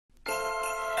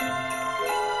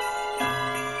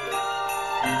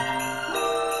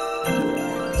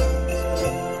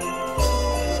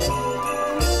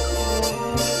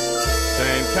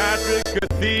Patrick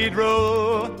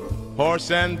Cathedral, horse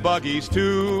and buggies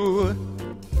too.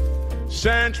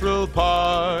 Central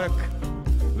Park,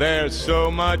 there's so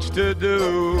much to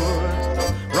do.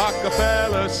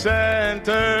 Rockefeller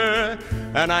Center,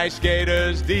 an ice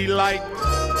skater's delight.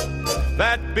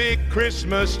 That big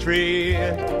Christmas tree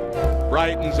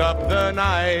brightens up the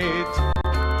night.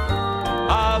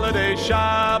 Holiday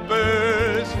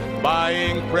shoppers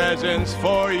buying presents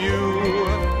for you.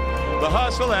 The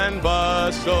hustle and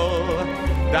bustle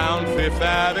down Fifth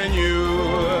Avenue.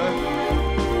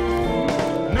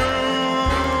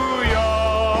 New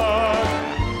York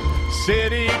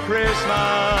City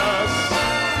Christmas.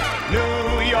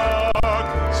 New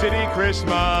York City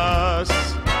Christmas.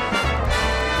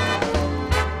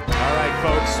 All right,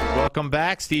 folks, welcome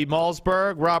back. Steve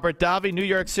Malzberg, Robert Davi, New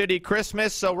York City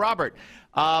Christmas. So, Robert,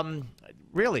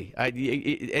 really,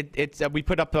 we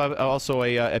put up also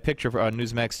a picture on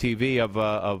Newsmax TV of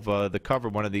the cover,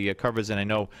 one of the covers, and I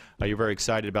know you're very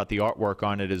excited about the artwork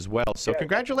on it as well. So,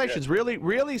 congratulations! Yeah.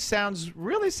 Really sounds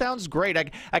great.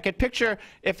 I could picture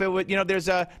if it would, there's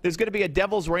going to be a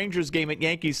Devils Rangers game at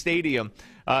Yankee Stadium.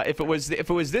 If it was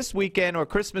this weekend or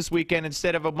Christmas weekend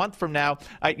instead of a month from now,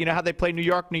 how they play New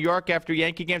York after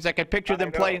Yankee games. I could picture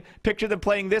them playing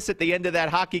this at the end of that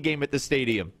hockey game at the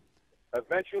stadium.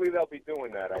 Eventually, they'll be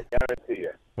doing that. I guarantee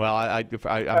you. Well,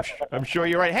 I'm sure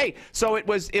you're right. Hey, so it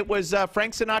was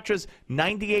Frank Sinatra's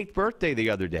 98th birthday the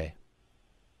other day.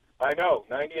 I know,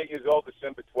 98 years old,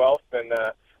 December 12th, and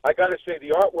I got to say the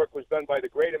artwork was done by the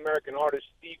great American artist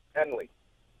Steve Penley.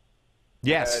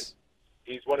 Yes. And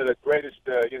he's one of the greatest,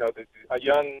 a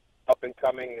young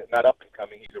up-and-coming, not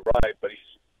up-and-coming, he's arrived, but he's,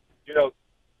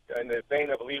 in the vein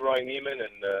of Leroy Neiman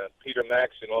and Peter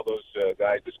Max and all those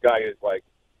guys. This guy is like,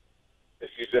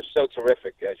 he's just so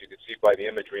terrific, as you can see by the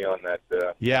imagery on that.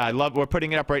 Yeah, we're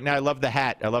putting it up right now. I love the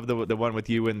hat. I love the one with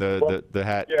you and the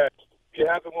hat. Yeah. Do you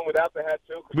have the one without the hat,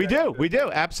 too? We do,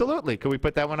 absolutely. Can we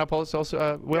put that one up also?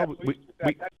 Will,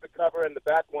 yeah, that's the cover, and the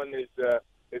back one is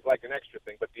like an extra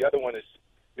thing, but the other one is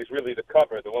really the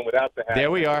cover, the one without the hat.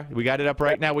 There we are. We got it up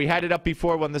right now. We had it up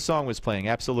before when the song was playing.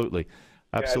 Absolutely.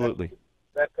 Yeah,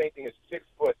 that painting is 6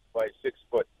 foot by 6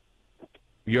 foot.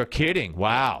 You're kidding.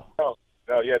 Wow. No,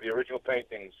 yeah, the original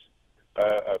paintings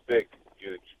are big,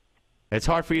 huge. It's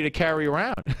hard for you to carry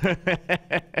around.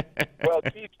 Well,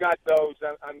 he's got those.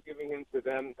 I'm giving him to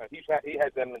them. He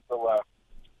has them until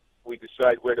we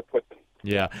decide where to put them.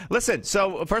 Yeah. Listen,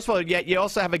 so first of all, you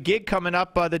also have a gig coming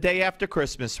up the day after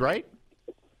Christmas, right?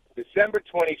 December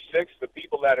 26th, the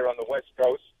people that are on the West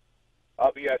Coast,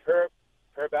 I'll be at Herb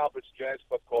Albert's Jazz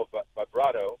Club called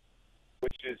Vibrato,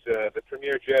 which is the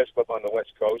premier jazz club on the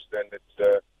West Coast, and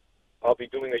it's I'll be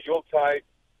doing a Yuletide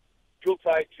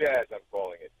jazz, I'm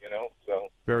calling it, So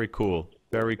very cool.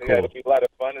 Very cool. Yeah, it'll be a lot of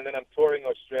fun, and then I'm touring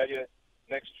Australia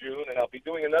next June, and I'll be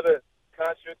doing another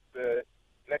concert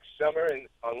next summer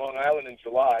on Long Island in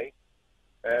July.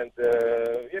 And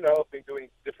I've been doing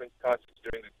different concerts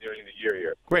during the year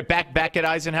here. Great. Back at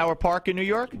Eisenhower Park in New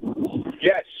York?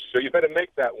 Yes. So you better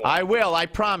make that one. I will. I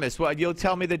promise. Well, you'll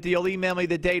email me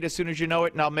the date as soon as you know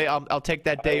it, and I'll take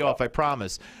that day off. I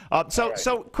promise.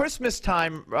 So Christmas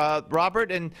time,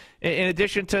 Robert, and in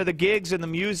addition to the gigs and the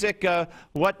music,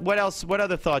 what else? What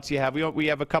other thoughts you have? We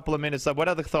have a couple of minutes left. What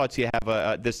other thoughts you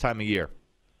have this time of year?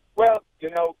 Well,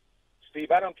 Steve,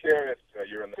 I don't care if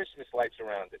you're in the Christmas lights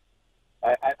around it.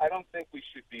 I don't think we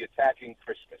should be attacking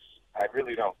Christmas. I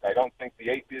really don't. I don't think the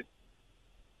atheists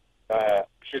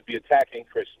should be attacking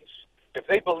Christmas. If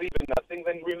they believe in nothing,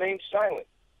 then remain silent.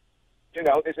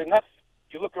 There's enough.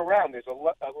 You look around, there's a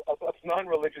lot of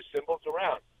non-religious symbols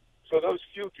around. So those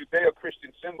few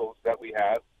Judeo-Christian symbols that we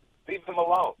have, leave them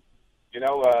alone.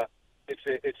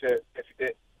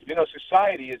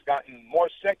 Society has gotten more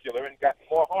secular and gotten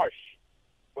more harsh.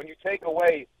 When you take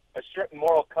away a certain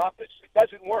moral compass, it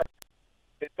doesn't work.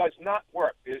 It does not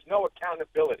work. There's no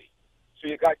accountability. So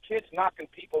you got kids knocking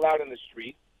people out in the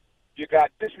street. You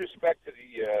got disrespect to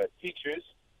the teachers.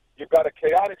 You've got a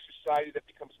chaotic society that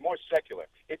becomes more secular.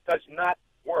 It does not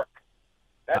work.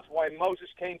 That's why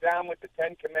Moses came down with the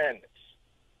Ten Commandments.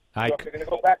 So if you're going to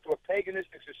go back to a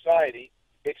paganistic society,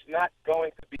 it's not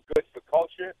going to be good for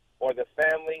culture or the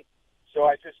family. So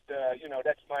I just,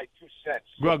 that's my 2 cents.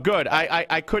 Well, good.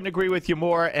 I couldn't agree with you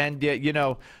more. And,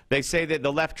 they say that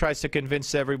the left tries to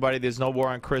convince everybody there's no war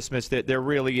on Christmas. There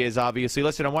really is, obviously.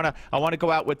 Listen, I want to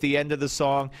go out with the end of the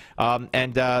song.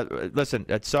 Listen,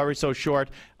 Sorry So Short.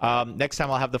 Next time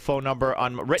I'll have the phone number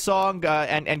on song.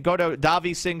 And go to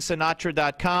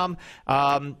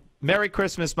DaviSingSinatra.com. Merry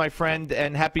Christmas, my friend,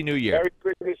 and Happy New Year. Merry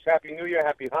Christmas, Happy New Year,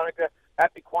 Happy Hanukkah,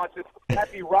 Happy Kwanzaa,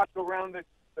 Happy Rock Around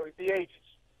the Ages.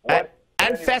 And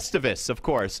And Festivus, of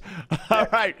course. All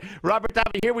right, Robert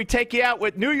Davi, here we take you out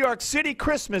with New York City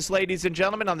Christmas, ladies and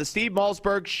gentlemen, on the Steve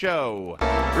Malzberg Show.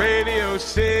 Radio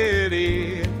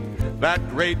City, that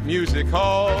great music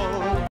hall.